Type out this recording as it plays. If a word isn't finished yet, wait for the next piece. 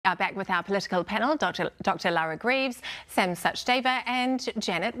Back with our political panel, Dr. Lara Greaves, Sam Suchdeva and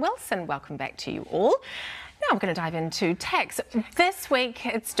Janet Wilson. Welcome back to you all. Now I'm going to dive into tax. This week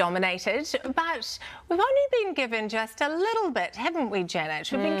it's dominated, but we've only been given just a little bit, haven't we,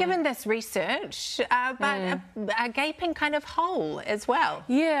 Janet? We've been given this research, but a gaping kind of hole as well.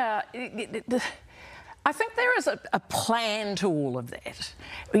 Yeah. I think there is a plan to all of that.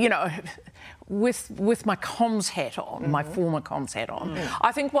 You know, with my comms hat on, my former comms hat on,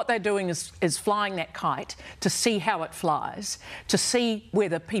 I think what they're doing is flying that kite to see how it flies, to see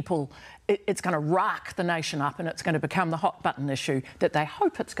whether people, it's going to rack the nation up and it's going to become the hot button issue that they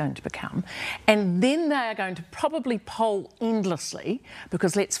hope it's going to become. And then they are going to probably poll endlessly,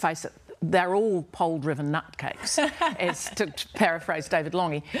 because let's face it, they're all poll-driven nutcakes, as to paraphrase David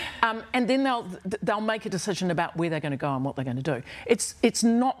Longy, and then they'll make a decision about where they're going to go and what they're going to do. It's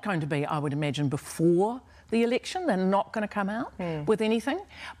not going to be, I would imagine, before the election. They're not going to come out with anything,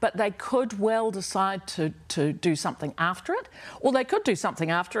 but they could well decide to do something after it, or they could do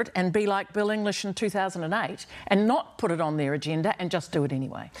something after it and be like Bill English in 2008 and not put it on their agenda and just do it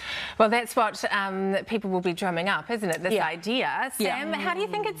anyway. Well, that's what people will be drumming up, isn't it, this idea? Sam, how do you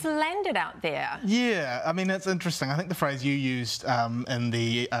think it's landed out there? Yeah, I mean, it's interesting. I think the phrase you used in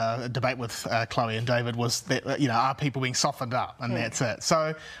the debate with Chloe and David was that, you know, are people being softened up, and that's it.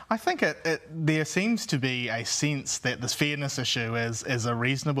 So I think there seems to be a sense that this fairness issue is a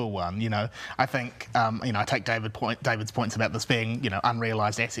reasonable one. You know, I think, you know, I take David's points about this being, you know,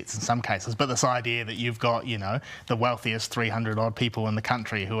 unrealised assets in some cases, but this idea that you've got, you know, the wealthiest 300 odd people in the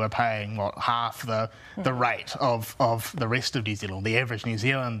country who are paying, what, half the rate of the rest of New Zealand, the average New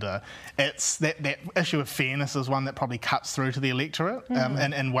Zealander, it's that issue of fairness is one that probably cuts through to the electorate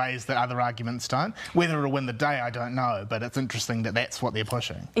in ways that other arguments don't. Whether it'll win the day, I don't know, but it's interesting that that's what they're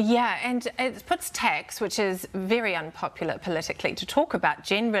pushing. Yeah, and it puts tax, which is very unpopular politically to talk about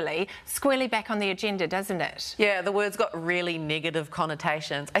generally, squarely back on the agenda, doesn't it? Yeah, the word's got really negative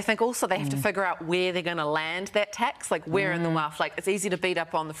connotations. I think also they have to figure out where they're going to land that tax, like where in the wealth. Like, it's easy to beat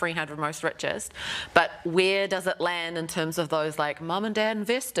up on the 300 most richest, but where does it land in terms of those like mum and dad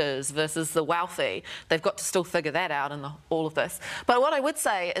investors versus the wealthy? They've got to still figure that out in all of this. But what I would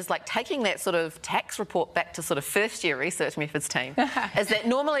say is, like, taking that sort of tax report back to sort of first year research methods team, is that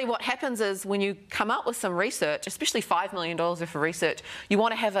normally what happens is when you come up with some research, especially $5 million worth of research, you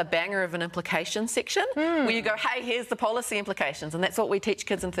want to have a banger of an implication section where you go, hey, here's the policy implications, and that's what we teach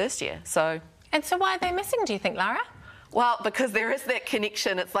kids in first year. And so why are they missing, do you think, Lara? Well, because there is that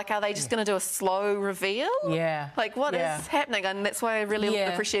connection. It's like, are they just going to do a slow reveal? Yeah. Like, what is happening? And that's why I really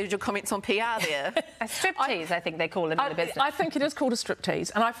appreciated your comments on PR there. A striptease, I think they call it in the business. I think it is called a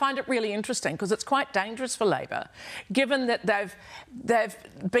striptease, and I find it really interesting because it's quite dangerous for Labor, given that they've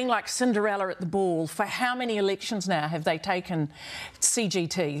been like Cinderella at the ball. For how many elections now have they taken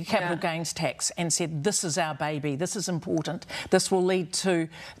CGT, capital gains tax, and said, this is our baby, this is important, this will lead to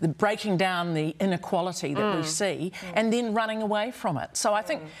the breaking down the inequality that we see, and then running away from it. So I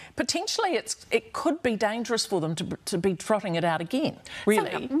think potentially it could be dangerous for them to be trotting it out again,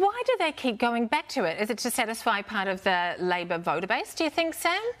 really. So why do they keep going back to it? Is it to satisfy part of the Labor voter base, do you think,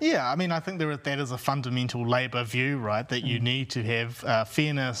 Sam? Yeah, I mean, I think that is a fundamental Labor view, right, that you need to have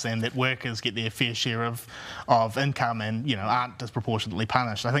fairness and that workers get their fair share of income and, you know, aren't disproportionately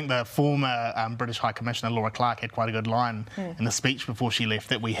punished. I think the former British High Commissioner, Laura Clark, had quite a good line in the speech before she left,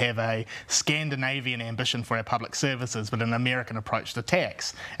 that we have a Scandinavian ambition for our public services, but an American approach to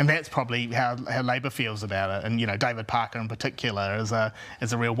tax, and that's probably how Labor feels about it. And, you know, David Parker in particular is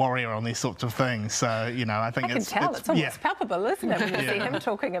a real warrior on these sorts of things. So, you know, I think it's almost palpable, isn't it, when you see him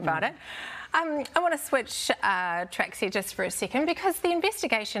talking about it. I want to switch tracks here just for a second, because the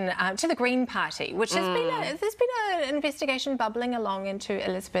investigation to the Green Party, which has there's been an investigation bubbling along into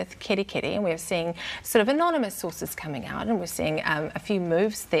Elizabeth Kerekere, and we're seeing sort of anonymous sources coming out, and we're seeing a few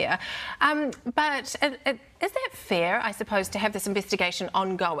moves there. But is that fair, I suppose, to have this investigation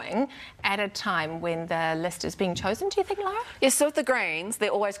ongoing at a time when the list is being chosen, do you think, Lara? Yes, so with the Greens,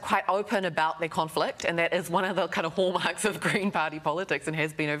 they're always quite open about their conflict, and that is one of the kind of hallmarks of Green Party politics and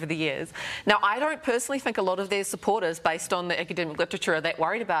has been over the years. Now, I don't personally think a lot of their supporters, based on the academic literature, are that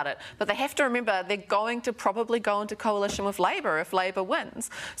worried about it, but they have to remember they're going to probably go into coalition with Labor if Labor wins.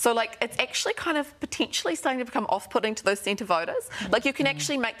 So, like, it's actually kind of potentially starting to become off-putting to those centre voters. Like, you can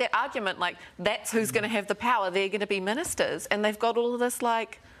actually make that argument, like, that's who's going to have the power. They're going to be ministers, and they've got all of this,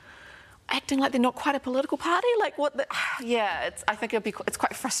 like, acting like they're not quite a political party. Like, what? I think it's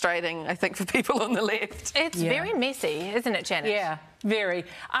quite frustrating, I think, for people on the left. It's very messy, isn't it, Janet? Yeah, very.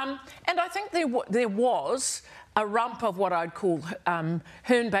 And I think there was a rump of what I'd call Herne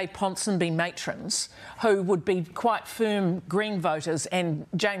Bay Ponsonby matrons, who would be quite firm Green voters and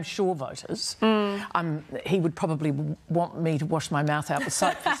James Shaw voters. He would probably want me to wash my mouth out with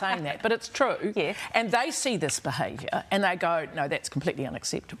soap for saying that, but it's true. Yes. And they see this behaviour and they go, no, that's completely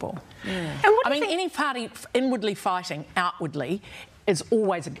unacceptable. And what I mean, any party inwardly fighting outwardly is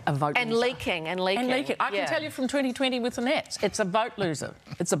always a vote and loser. leaking. I can tell you from 2020 with the Nats, it's a vote loser.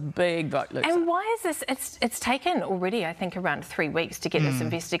 It's a big vote loser. And why is this? It's taken already, I think, around 3 weeks to get this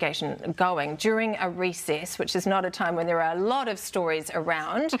investigation going during a recess, which is not a time when there are a lot of stories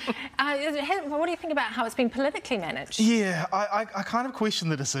around. What do you think about how it's been politically managed? Yeah, I kind of question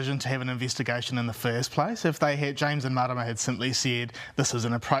the decision to have an investigation in the first place. If they had, James and Marama had simply said, this is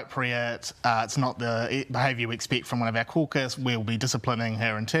inappropriate, it's not the behaviour we expect from one of our caucus, we'll be disciplining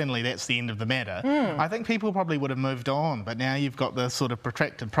her internally, that's the end of the matter. I think people probably would have moved on, but now you've got this sort of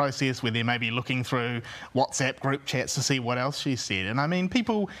protracted process where they're maybe looking through WhatsApp group chats to see what else she said. And I mean,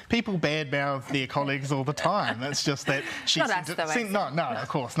 people badmouth their colleagues all the time. It's just that she not us, though, no, of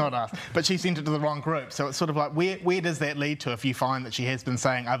course, not us. But she sent it to the wrong group. So it's sort of like, where does that lead to if you find that she has been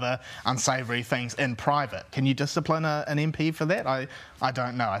saying other unsavoury things in private? Can you discipline an MP for that? I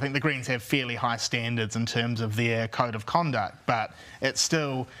don't know. I think the Greens have fairly high standards in terms of their code of conduct, but it's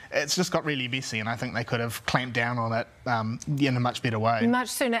just got really messy, and I think they could have clamped down on it in a much better way. Much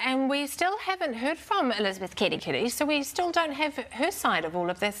sooner. And we still haven't heard from Elizabeth Kerekere, so we still don't have her side of all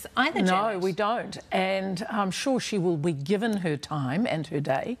of this either, No, Janet. we don't. And I'm sure she will be given her time and her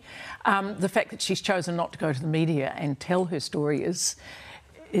day. The fact that she's chosen not to go to the media and tell her story is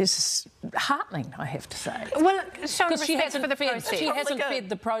heartening, I have to say. Well, showing Because respect for the process. she hasn't fed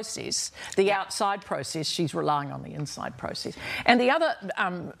the process, the outside process. She's relying on the inside process. And the other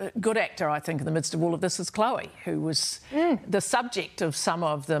good actor, I think, in the midst of all of this is Chloe, who was the subject of some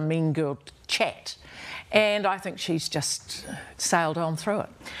of the mean girl chat. And I think she's just sailed on through it,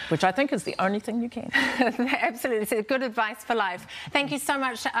 which I think is the only thing you can. Absolutely. So good advice for life. Thank you so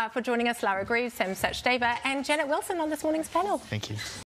much for joining us, Lara Greaves, Sam Sachdeva and Janet Wilson on this morning's panel. Thank you.